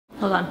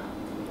Hold on.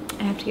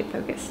 I have to get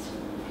focused.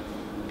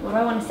 What do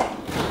I want to say?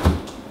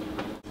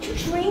 Did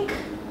you drink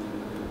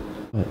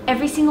what?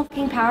 Every single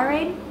fucking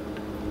Powerade?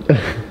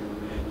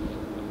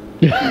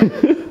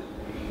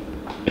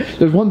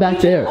 There's one back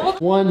there.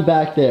 One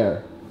back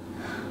there.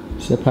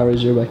 See that Powerade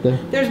Zero back there?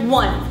 There's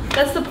one.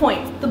 That's the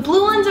point. The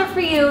blue ones are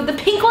for you. The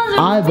pink ones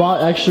are I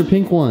bought extra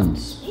pink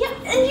ones. Yeah,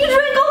 and you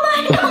drank all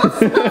mine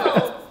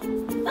also.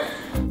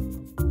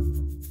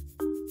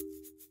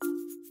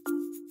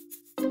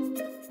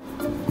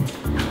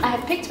 I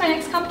have picked my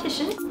next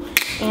competition,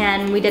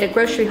 and we did a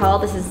grocery haul.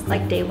 This is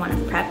like day one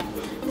of prep.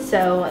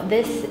 So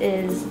this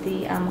is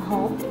the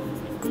haul.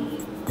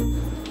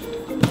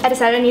 I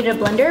decided I needed a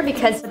blender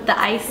because with the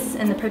ice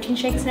and the protein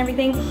shakes and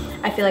everything,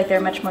 I feel like they're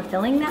much more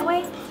filling that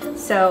way.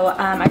 So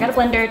I got a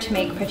blender to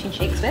make protein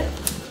shakes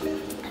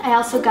with. I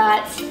also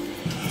got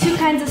 2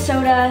 kinds of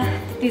soda.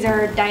 These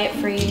are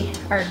diet-free,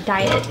 or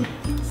diet.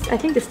 I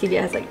think the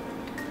stevia has like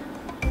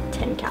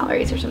 10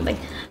 calories or something.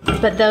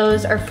 But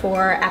those are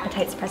for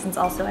appetite suppressants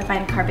also. I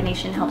find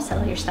carbonation helps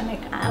settle your stomach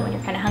when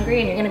you're kind of hungry,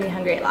 and you're gonna be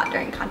hungry a lot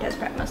during contest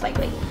prep most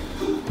likely.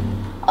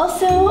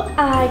 Also,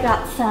 I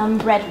got some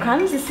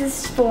breadcrumbs. This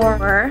is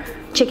for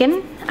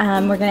chicken.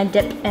 We're gonna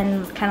dip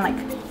and kind of like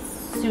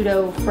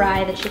pseudo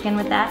fry the chicken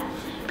with that.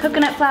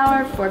 Coconut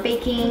flour for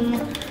baking.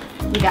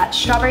 We got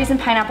strawberries and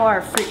pineapple,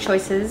 our fruit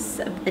choices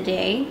of the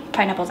day.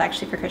 Pineapple's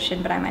actually for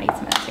Christian, but I might eat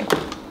some of that too.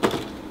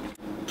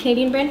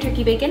 Canadian brand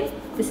turkey bacon.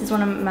 This is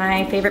one of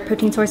my favorite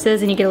protein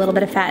sources, and you get a little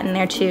bit of fat in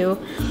there too.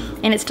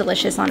 And it's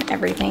delicious on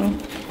everything.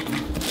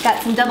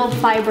 Got some double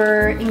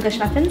fiber English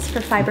muffins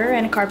for fiber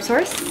and a carb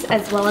source,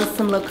 as well as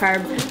some low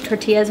carb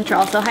tortillas, which are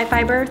also high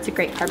fiber. It's a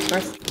great carb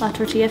source. La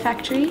Tortilla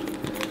Factory.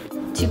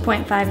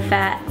 2.5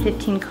 fat,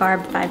 15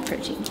 carb, 5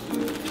 protein.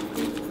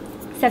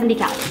 70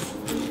 calories.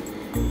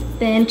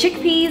 Then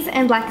chickpeas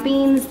and black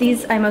beans.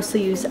 These I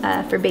mostly use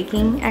for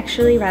baking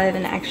actually, rather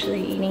than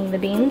actually eating the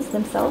beans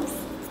themselves.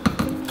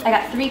 I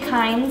got 3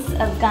 kinds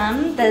of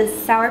gum. The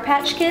Sour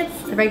Patch Kids,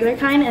 the regular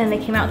kind, and then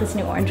they came out with this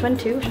new orange one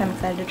too, which I'm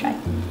excited to try.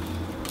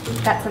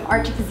 Got some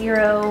Arctic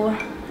Zero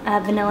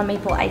vanilla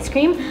maple ice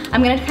cream.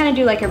 I'm gonna kind of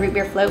do like a root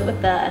beer float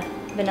with the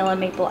vanilla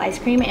maple ice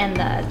cream and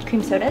the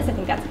cream sodas. I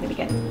think that's gonna be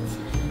good.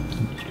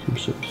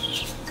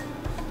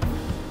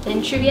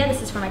 Then Trivia,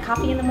 this is for my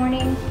coffee in the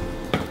morning.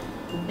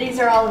 These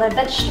are all the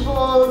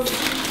vegetables.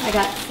 I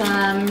got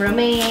some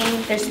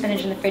romaine. There's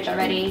spinach in the fridge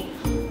already.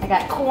 I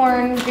got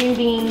corn, green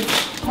beans,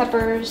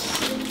 peppers,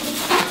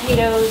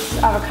 potatoes,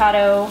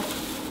 avocado.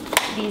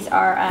 These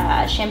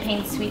are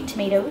champagne sweet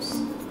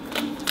tomatoes.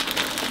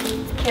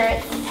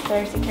 Carrots,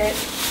 there's the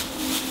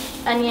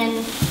carrots.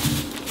 Onion,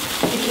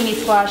 zucchini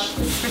squash.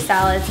 This is for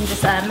salads and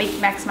just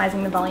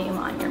maximizing the volume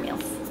on your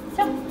meals.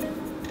 So,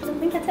 I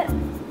think that's it.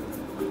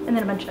 And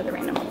then a bunch of other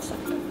random little stuff.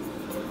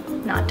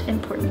 Not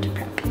important to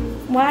prep.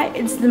 Why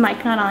is the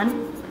mic not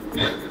on?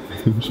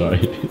 I'm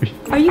sorry.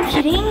 Are you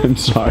kidding? I'm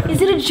sorry.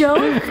 Is it a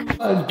joke?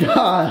 Oh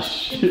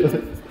gosh.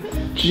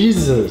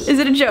 Jesus. Is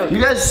it a joke? You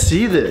guys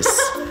see this?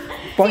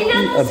 Fucking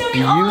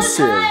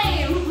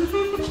abusive.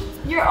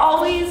 You're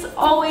always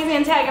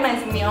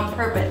antagonizing me on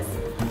purpose.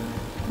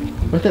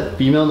 What that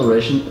female in the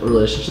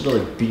relationship that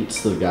like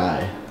beats the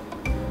guy?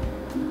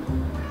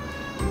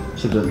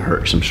 So it doesn't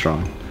hurt because I'm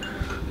strong.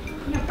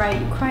 Yeah,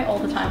 right, you cry all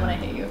the time when I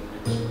hit you.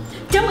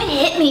 Don't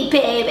hit me,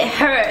 babe, it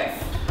hurts.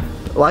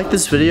 Like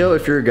this video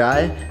if you're a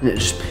guy and it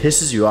just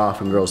pisses you off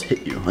when girls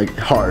hit you, like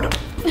hard.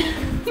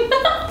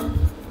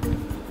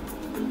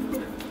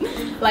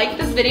 Like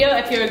this video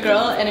if you're a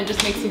girl and it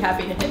just makes you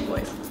happy to hit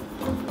boys.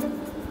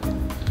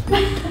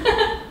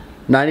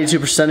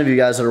 92% of you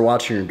guys that are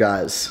watching are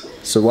guys,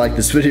 so like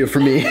this video for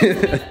me.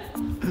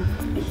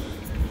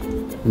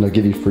 And I'll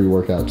give you free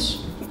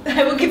workouts.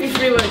 I will give you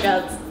free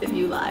workouts if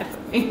you lie for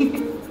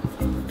me.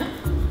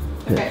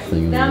 Okay,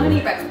 now I'm gonna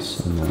eat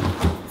breakfast.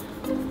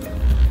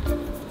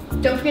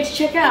 Don't forget to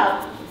check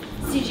out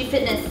CG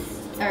Fitness,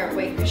 or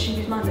wait,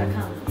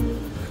 ChristianGuzman.com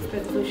for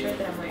the blue shirt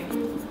that I'm wearing,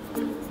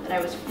 that I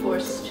was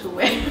forced to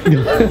wear.